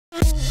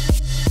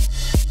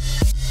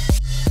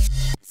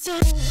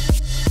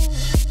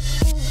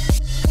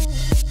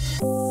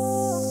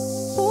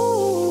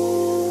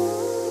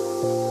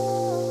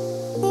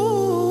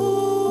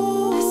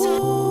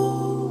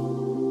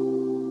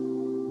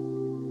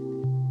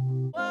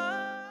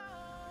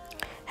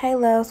Hey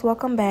loves,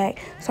 welcome back.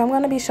 So I'm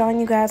going to be showing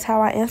you guys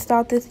how I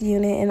installed this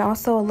unit and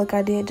also a look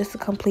I did just to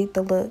complete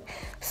the look.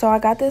 So I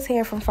got this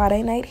hair from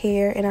Friday Night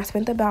Hair and I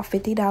spent about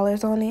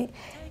 $50 on it.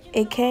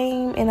 It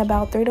came in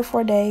about 3 to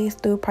 4 days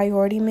through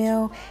priority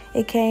mail.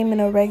 It came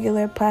in a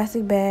regular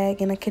plastic bag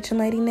and a kitchen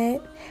lady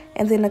net.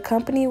 And then the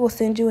company will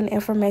send you an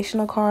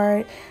informational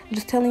card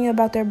just telling you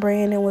about their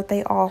brand and what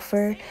they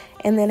offer.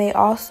 And then they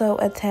also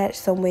attach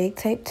some wig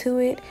tape to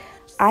it.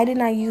 I did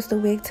not use the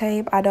wig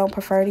tape. I don't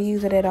prefer to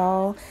use it at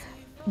all,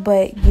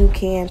 but you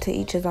can, to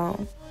each his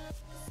own.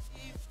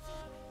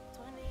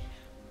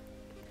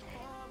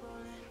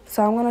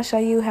 So I'm going to show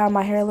you how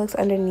my hair looks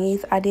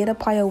underneath. I did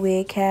apply a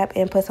wig cap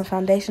and put some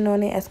foundation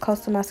on it as close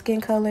to my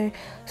skin color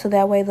so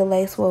that way the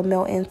lace will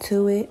melt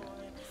into it.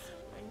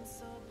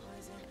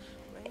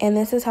 And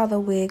this is how the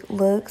wig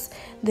looks.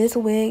 This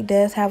wig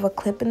does have a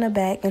clip in the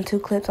back and 2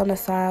 clips on the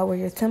side where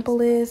your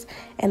temple is,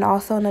 and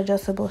also an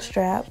adjustable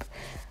strap.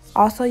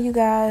 Also, you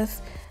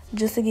guys,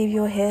 just to give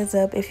you a heads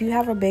up, if you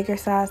have a bigger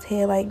size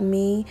head like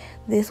me,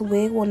 this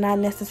wig will not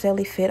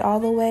necessarily fit all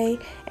the way,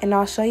 and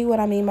I'll show you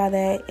what I mean by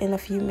that in a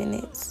few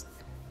minutes.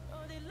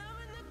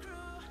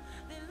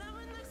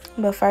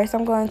 But first,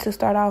 I'm going to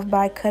start off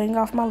by cutting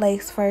off my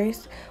lace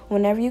first.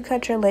 Whenever you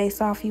cut your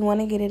lace off, you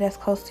want to get it as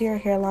close to your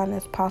hairline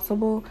as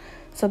possible,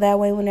 so that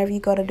way whenever you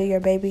go to do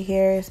your baby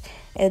hairs,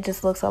 it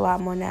just looks a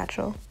lot more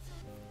natural.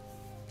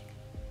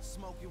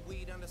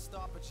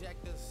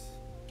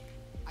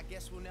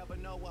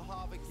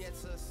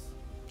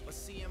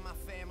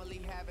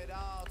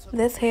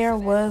 This hair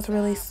was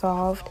really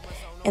soft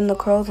and the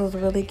curls was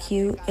really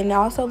cute, and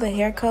also the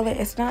hair color,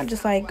 it's not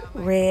just like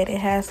red, it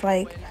has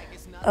like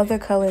other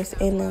colors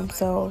in them,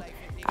 so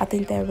I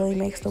think that really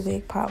makes the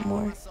wig pop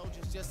more.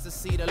 Just to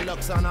see the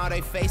looks on all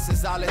their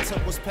faces, all it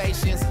took was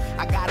patience.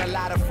 I got a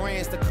lot of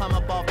friends to come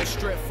up off the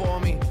strip for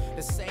me,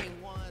 the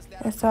same ones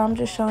that. And so I'm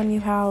just showing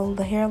you how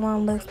the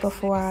hairline looks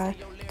before I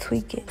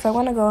tweak it. So I'm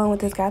going to go in with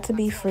this Got To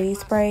Be Freeze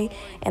spray,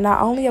 and I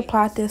only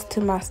applied this to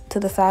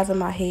the sides of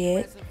my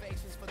head.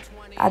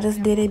 I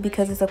just did it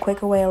because it's a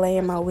quicker way of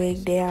laying my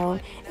wig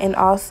down, and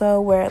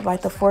also where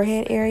like the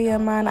forehead area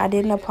of mine, I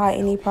didn't apply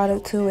any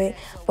product to it,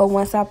 but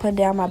once I put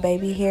down my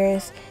baby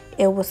hairs,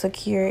 it was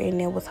secure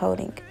and it was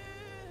holding.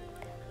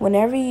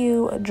 Whenever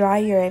you dry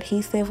your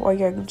adhesive or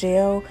your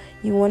gel,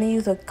 you want to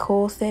use a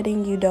cool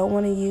setting. You don't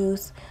want to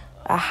use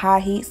a high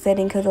heat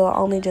setting because it will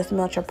only just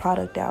melt your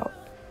product out.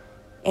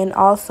 And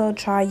also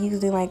try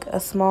using like a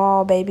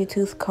small baby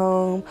tooth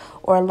comb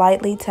or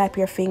lightly tap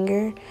your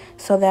finger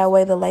so that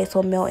way the lace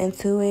will melt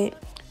into it,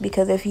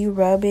 because if you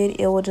rub it,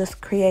 it will just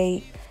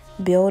create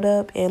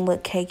buildup and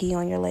look cakey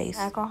on your lace.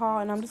 Alcohol,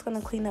 and I'm just going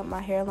to clean up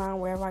my hairline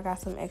wherever I got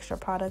some extra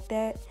product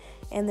at.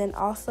 And then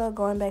also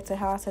going back to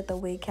how I said the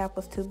wig cap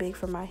was too big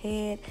for my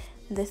head,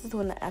 this is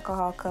when the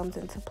alcohol comes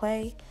into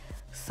play.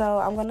 So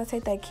I'm going to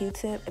take that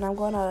Q-tip and I'm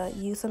going to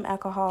use some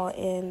alcohol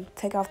and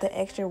take off the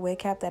extra wig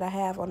cap that I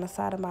have on the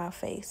side of my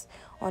face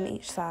on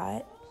each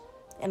side.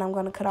 And I'm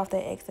going to cut off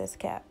that excess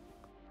cap.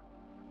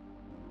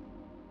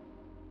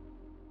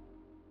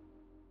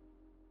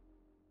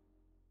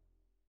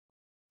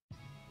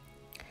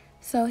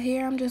 So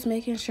here I'm just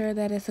making sure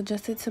that it's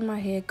adjusted to my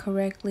head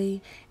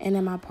correctly and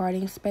that my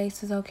parting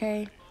space is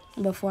okay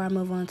before I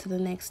move on to the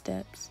next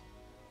steps.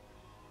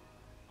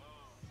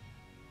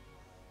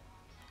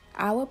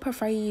 I would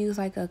prefer you use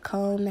like a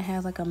comb that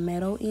has like a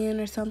metal end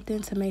or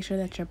something to make sure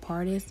that your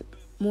part is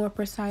more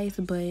precise,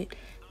 but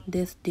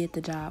this did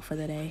the job for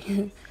the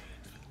day.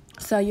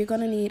 So you're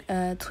going to need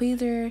a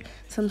tweezer,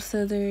 some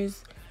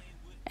scissors,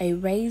 a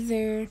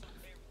razor,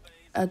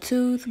 a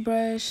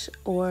toothbrush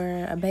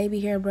or a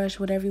baby hair brush,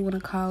 whatever you want to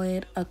call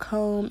it, a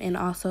comb, and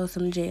also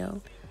some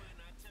gel.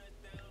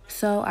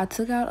 So I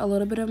took out a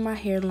little bit of my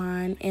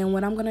hairline, and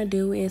what I'm going to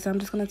do is I'm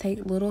just going to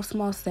take little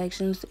small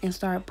sections and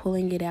start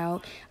pulling it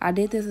out. I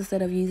did this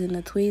instead of using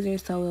the tweezer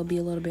so it'll be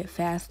a little bit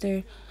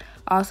faster.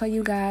 Also,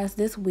 you guys,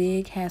 this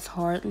wig has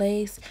hard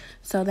lace,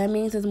 so that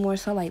means it's more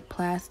so like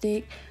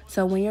plastic.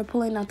 So when you're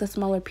pulling out the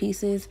smaller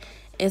pieces,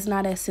 it's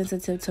not as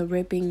sensitive to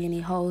ripping any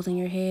holes in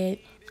your head,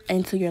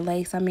 into your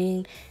lace,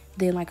 than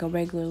like a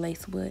regular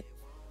lace would.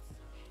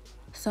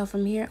 So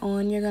from here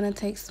on, you're going to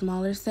take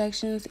smaller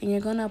sections and you're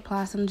going to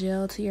apply some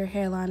gel to your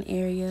hairline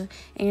area,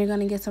 and you're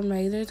going to get some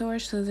razors or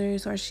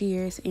scissors or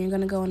shears, and you're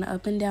going to go in an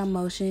up and down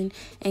motion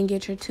and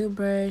get your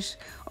toothbrush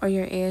or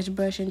your edge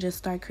brush and just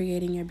start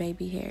creating your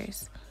baby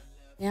hairs.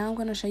 Now I'm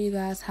going to show you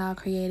guys how I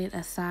created a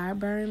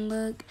sideburn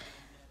look.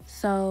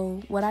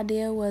 So what I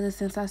did was,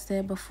 since I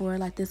said before,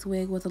 like this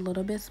wig was a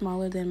little bit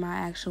smaller than my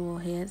actual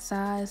head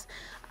size,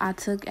 I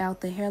took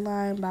out the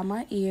hairline by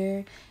my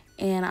ear,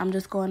 and I'm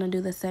just going to do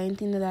the same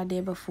thing that I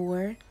did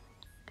before,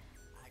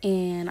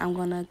 and I'm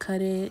going to cut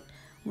it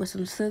with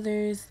some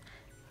scissors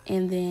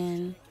and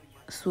then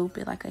swoop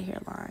it like a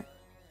hairline.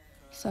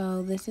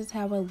 So this is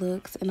how it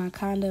looks, and I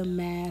kind of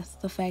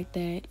masked the fact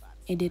that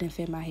it didn't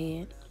fit my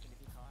head.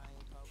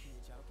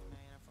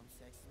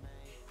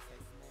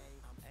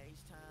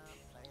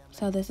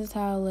 So this is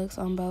how it looks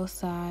on both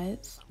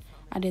sides.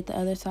 I did the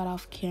other side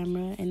off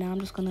camera, and now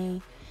I'm just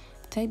gonna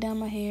take down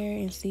my hair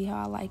and see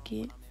how I like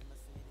it.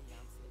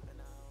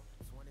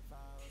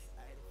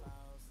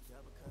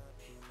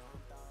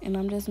 And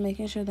I'm just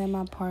making sure that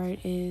my part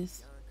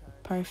is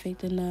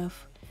perfect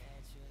enough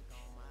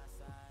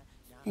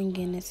and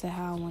getting it to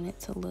how I want it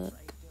to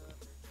look.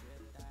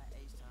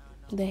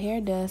 The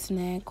hair does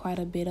snag quite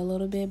a bit, a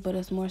little bit, but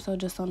it's more so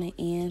just on the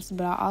ends.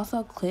 But I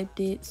also clipped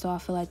it, so I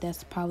feel like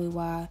that's probably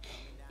why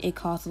it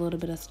caused a little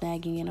bit of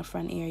snagging in the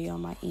front area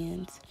on my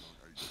ends.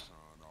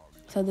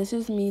 So this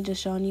is me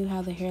just showing you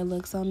how the hair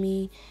looks on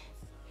me,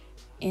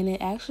 and it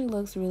actually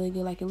looks really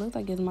good. Like, it looks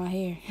like it's my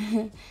hair.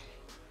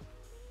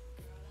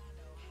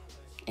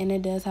 And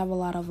it does have a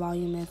lot of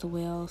volume as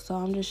well. So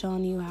I'm just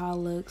showing you how it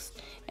looks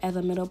as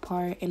a middle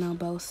part and on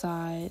both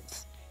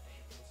sides.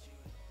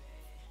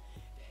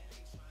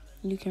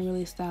 You can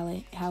really style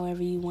it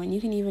however you want.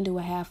 You can even do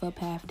a half up,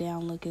 half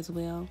down look as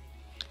well.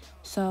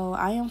 So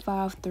I am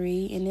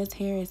 5'3", and this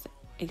hair is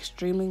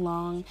extremely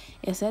long.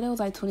 It said it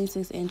was like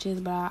 26 inches,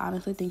 but I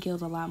honestly think it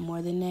was a lot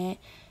more than that.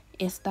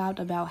 It stopped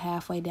about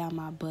halfway down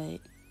my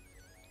butt.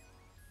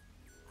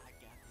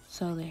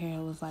 So the hair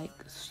was like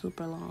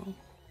super long.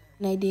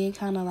 And they did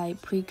kind of like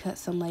pre-cut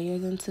some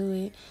layers into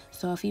it.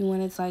 So if you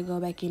wanted to like go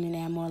back in and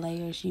add more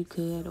layers, you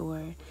could,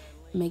 or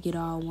make it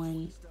all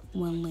one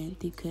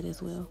length, you could as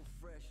well.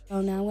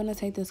 So now I'm going to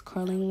take this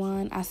curling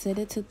wand. I set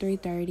it to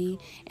 330,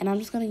 and I'm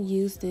just going to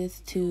use this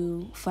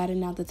to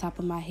flatten out the top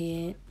of my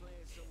head.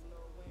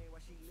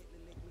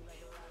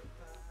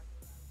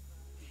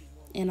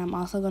 And I'm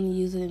also going to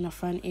use it in the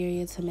front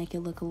area to make it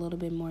look a little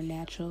bit more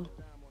natural.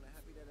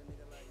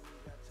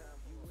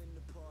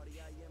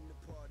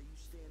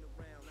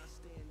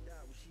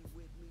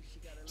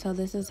 So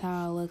this is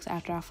how it looks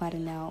after I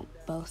flatten out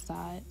both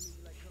sides.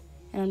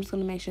 And I'm just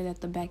going to make sure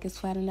that the back is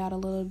flattened out a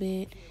little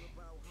bit.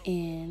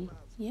 And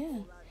yeah.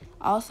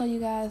 Also, you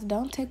guys,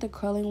 don't take the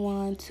curling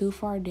wand too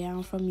far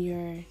down from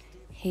your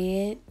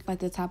head, like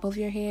the top of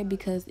your head,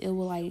 because it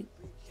will like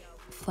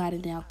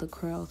flatten out the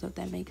curls, if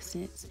that makes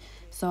sense.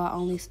 So I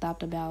only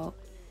stopped about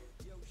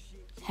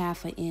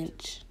half an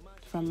inch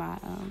from my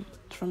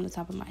from the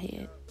top of my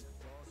head.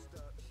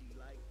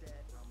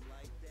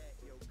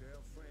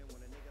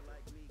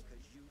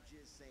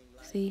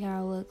 See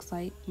how it looks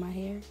like my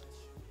hair?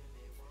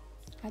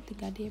 I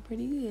think I did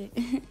pretty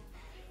good.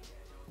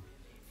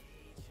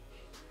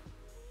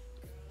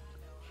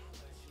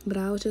 But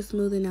I was just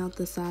smoothing out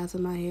the sides of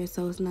my hair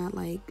so it's not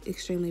like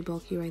extremely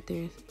bulky right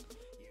there.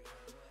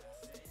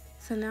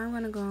 So now I'm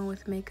going to go on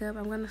with makeup.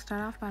 I'm going to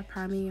start off by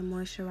priming and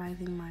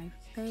moisturizing my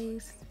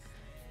face.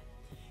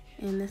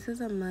 And this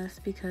is a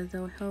must because it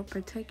will help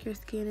protect your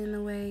skin in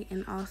a way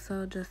and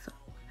also just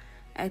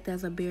act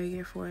as a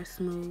barrier for a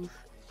smooth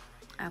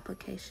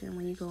application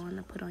when you go on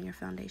to put on your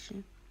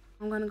foundation.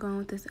 I'm going to go on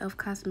with this e.l.f.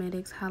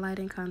 Cosmetics Highlight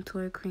and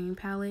Contour Cream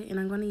Palette, and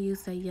I'm going to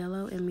use the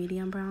yellow and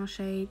medium brown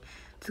shade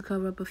to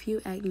cover up a few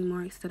acne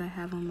marks that I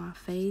have on my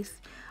face.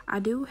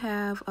 I do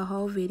have a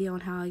whole video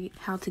on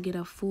how to get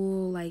a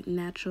full, like,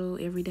 natural,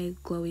 everyday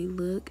glowy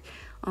look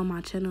on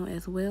my channel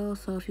as well.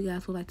 So if you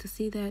guys would like to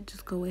see that,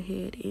 just go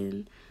ahead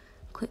and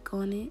click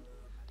on it.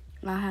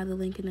 I'll have the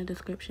link in the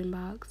description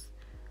box.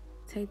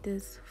 Take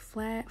this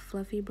flat,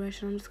 fluffy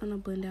brush, and I'm just going to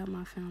blend out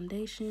my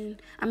foundation.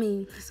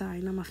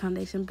 Not my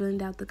foundation.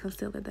 Blend out the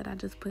concealer that I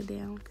just put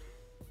down.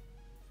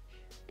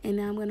 And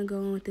now I'm going to go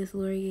in with this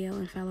L'Oreal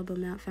Infallible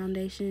Matte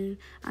Foundation.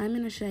 I'm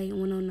in a shade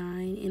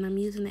 109, and I'm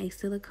using a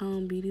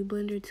silicone beauty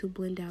blender to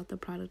blend out the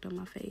product on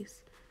my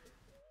face.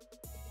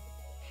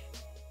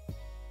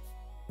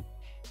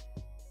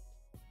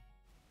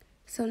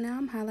 So now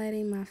I'm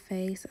highlighting my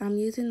face. I'm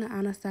using the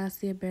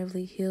Anastasia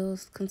Beverly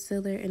Hills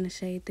Concealer in the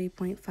shade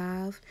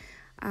 3.5.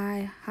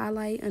 I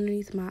highlight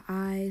underneath my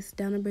eyes,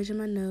 down the bridge of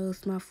my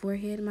nose, my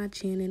forehead, my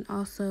chin, and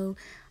also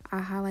I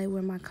highlight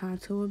where my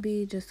contour will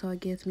be just so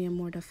it gives me a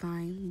more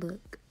defined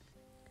look.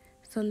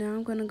 So now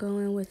I'm going to go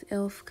in with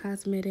e.l.f.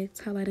 Cosmetics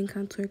Highlight and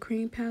Contour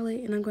Cream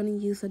Palette, and I'm going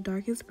to use the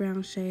darkest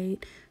brown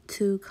shade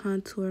to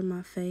contour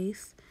my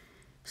face,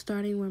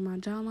 starting where my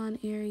jawline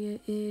area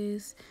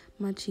is,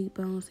 my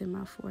cheekbones, and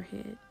my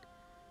forehead.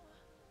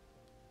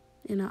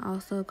 And I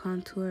also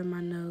contour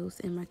my nose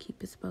and my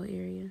cupid's bow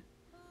area.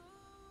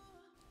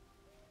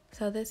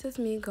 So this is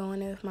me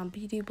going in with my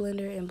beauty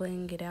blender and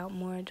blending it out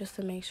more just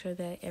to make sure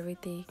that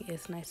everything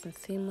is nice and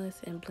seamless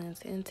and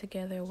blends in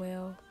together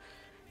well.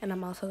 And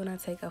I'm also going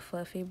to take a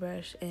fluffy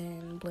brush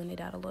and blend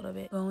it out a little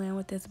bit. Go in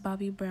with this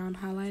Bobbi Brown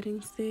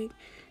highlighting stick,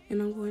 and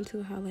I'm going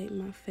to highlight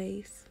my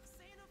face.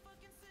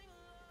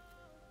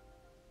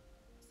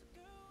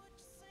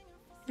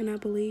 And I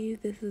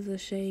believe this is a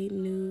shade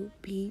Nude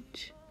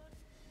Peach.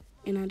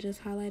 And I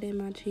just highlighted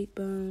my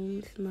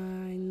cheekbones,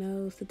 my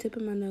nose, the tip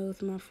of my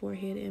nose, my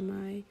forehead, and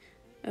my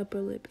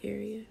upper lip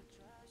area.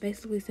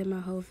 Basically set my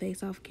whole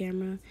face off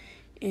camera,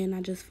 and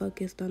I just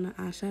focused on the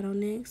eyeshadow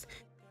next.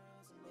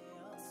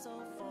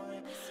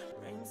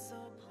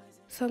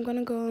 So I'm going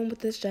to go on with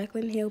this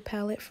Jaclyn Hill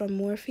palette from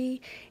Morphe,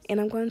 and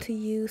I'm going to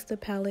use the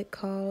palette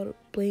called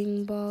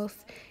Bling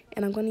Boss,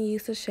 and I'm going to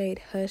use the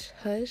shade Hush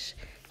Hush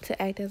to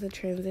act as a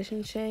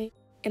transition shade.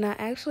 And I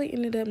actually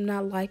ended up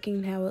not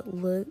liking how it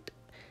looked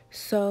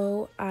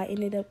So I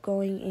ended up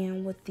going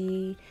in with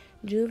the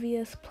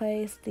Juvia's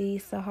Place, the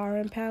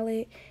Saharan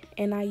palette,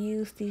 and I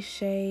used the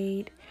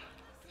shade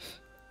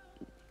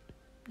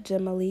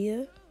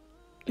Jamalia.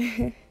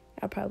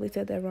 I probably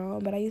said that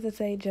wrong, but I used to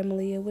say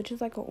Jamalia, which is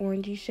like an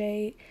orangey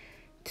shade,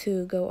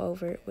 to go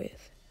over it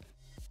with.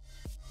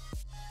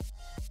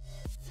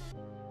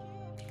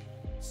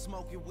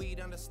 Smoking weed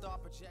under star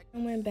project. I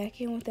went back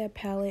in with that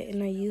palette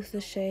and I used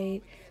the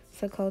shade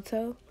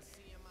Sokoto,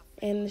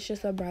 and it's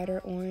just a brighter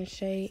orange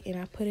shade, and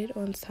I put it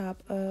on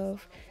top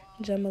of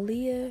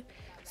Jamalia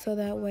so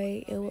that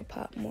way it would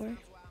pop more.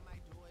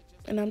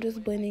 And I'm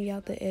just blending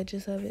out the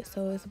edges of it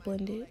so it's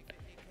blended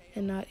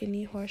and not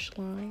any harsh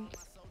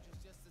lines.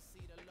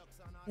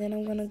 Then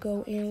I'm going to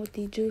go in with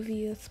the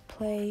Juvia's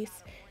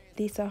Place,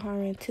 the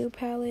Saharan 2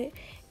 palette,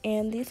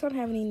 and these don't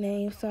have any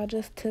names, so I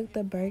just took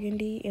the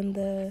burgundy and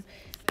the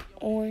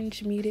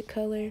orange muted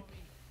color,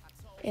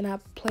 and I'm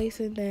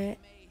placing that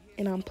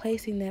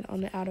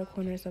on the outer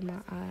corners of my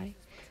eye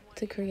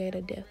to create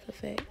a depth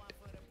effect.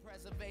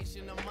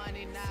 Preservation of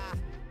money now.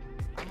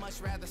 I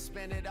much rather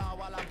spend it all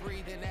while I'm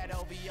breathing. That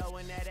OVO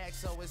and that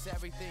XO is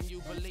everything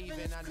you believe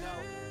in, I know.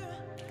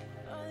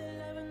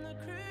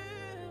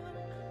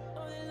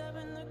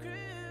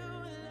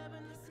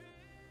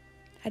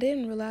 I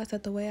didn't realize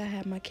that the way I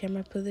had my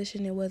camera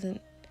positioned, it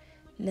wasn't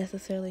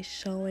necessarily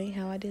showing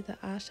how I did the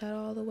eyeshadow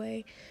all the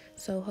way.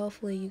 So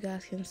hopefully you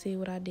guys can see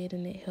what I did,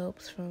 and it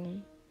helps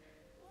from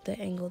the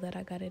angle that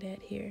I got it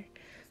at here.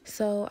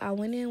 So I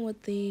went in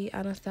with the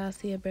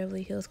Anastasia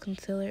Beverly Hills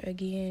concealer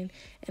again,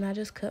 and I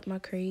just cut my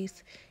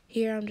crease.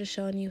 Here I'm just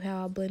showing you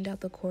how I blend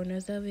out the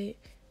corners of it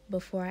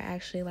before I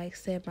actually like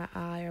set my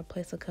eye or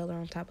place a color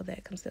on top of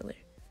that concealer.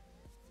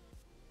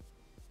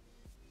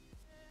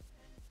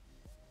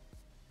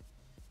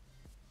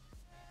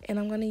 And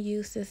I'm going to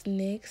use this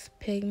NYX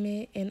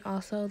pigment and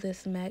also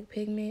this MAC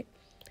pigment.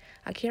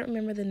 I can't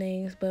remember the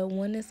names, but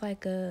one is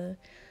like a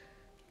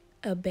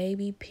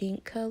baby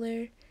pink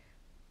color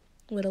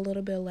with a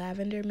little bit of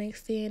lavender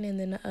mixed in, and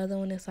then the other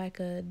one is like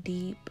a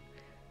deep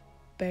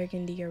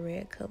burgundy or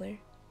red color.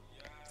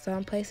 So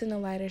I'm placing the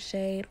lighter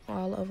shade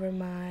all over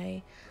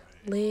my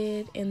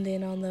lid, and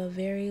then on the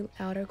very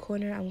outer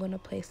corner I'm going to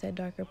place that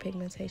darker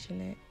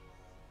pigmentation at.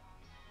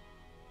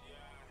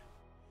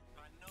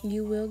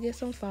 You will get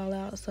some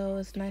fallout, so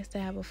it's nice to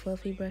have a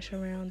fluffy brush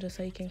around just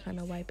so you can kind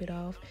of wipe it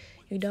off.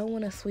 You don't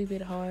want to sweep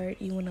it hard,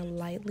 you want to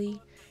lightly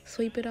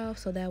sweep it off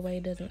so that way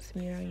it doesn't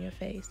smear on your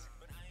face.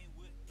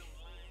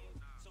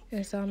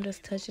 And so I'm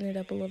just touching it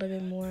up a little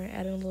bit more,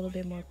 adding a little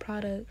bit more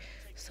product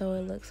so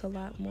it looks a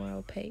lot more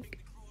opaque.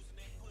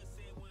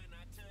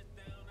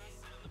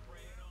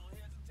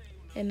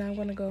 And now I'm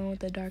going to go in with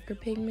the darker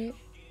pigment,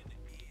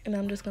 and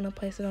I'm just going to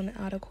place it on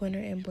the outer corner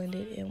and blend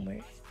it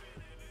inward.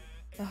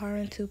 The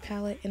Saharan 2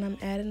 palette, and I'm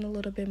adding a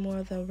little bit more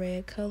of the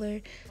red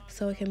color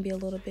so it can be a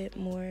little bit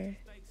more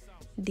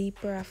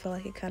deeper. I feel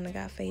like it kind of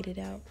got faded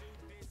out.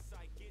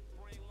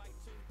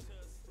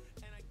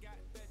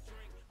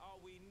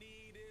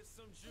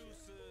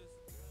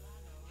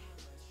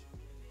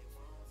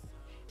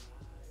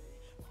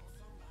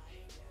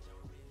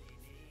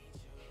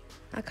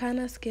 I kind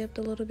of skipped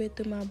a little bit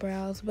through my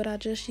brows, but I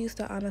just used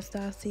the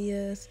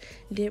Anastasia's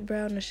Dip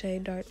Brow in the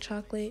shade Dark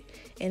Chocolate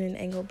and an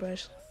angle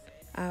brush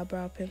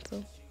eyebrow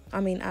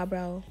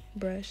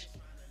brush.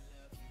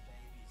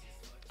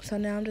 So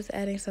now I'm just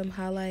adding some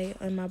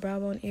highlight on my brow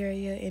bone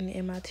area and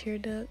in my tear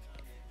duct.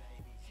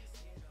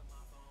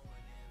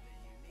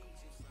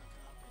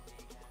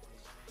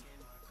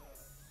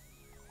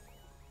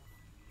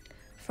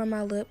 For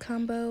my lip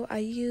combo, I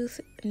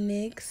use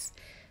NYX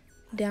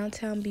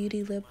Downtown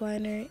Beauty lip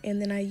liner,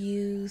 and then I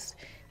use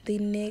the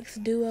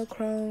NYX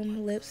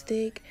Duochrome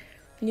lipstick.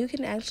 You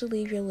can actually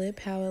leave your lip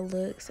how it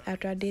looks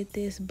after I did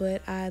this,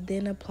 but I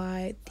then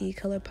applied the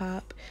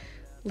ColourPop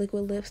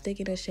liquid lipstick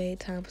in the shade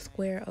Times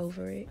Square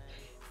over it.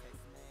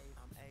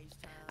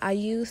 I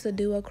use the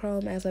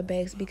Duochrome as a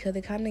base because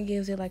it kind of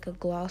gives it like a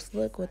gloss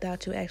look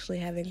without you actually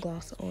having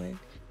gloss on.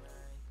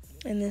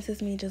 And this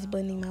is me just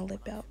blending my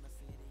lip out.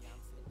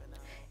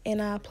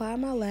 And I applied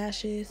my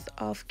lashes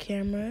off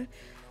camera.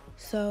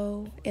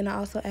 And I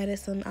also added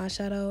some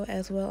eyeshadow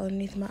as well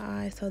underneath my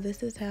eyes. So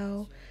this is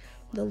how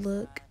the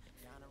look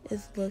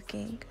is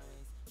looking.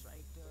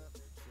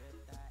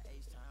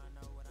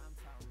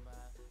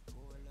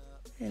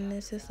 And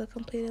this is the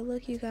completed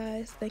look, you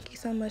guys. Thank you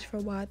so much for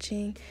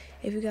watching.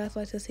 If you guys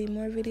like to see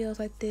more videos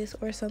like this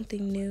or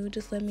something new,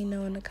 just let me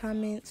know in the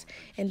comments.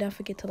 And don't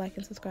forget to like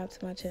and subscribe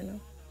to my channel.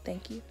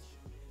 Thank you.